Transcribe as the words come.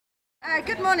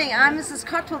Good morning, I'm Mrs.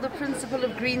 Kotwal, the principal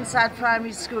of Greenside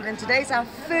Primary School, and today's our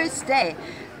first day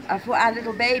for our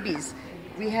little babies.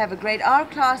 We have a grade R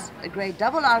class, a grade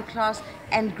double R class,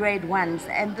 and grade ones,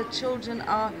 and the children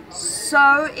are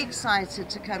so excited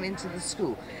to come into the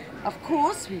school. Of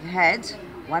course, we've had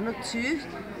one or two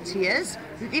tears.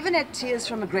 We've even had tears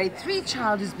from a grade 3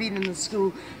 child who's been in the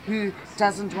school who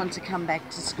doesn't want to come back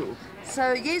to school.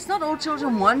 So yes, not all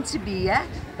children want to be here,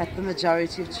 but the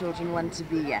majority of children want to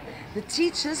be here. The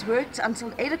teachers worked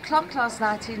until 8 o'clock last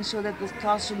night to ensure that the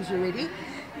classrooms were ready,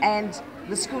 and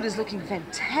the school is looking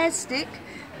fantastic.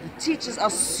 The teachers are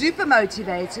super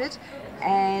motivated,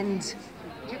 and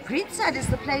Greenside is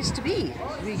the place to be.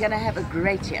 We're going to have a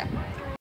great year.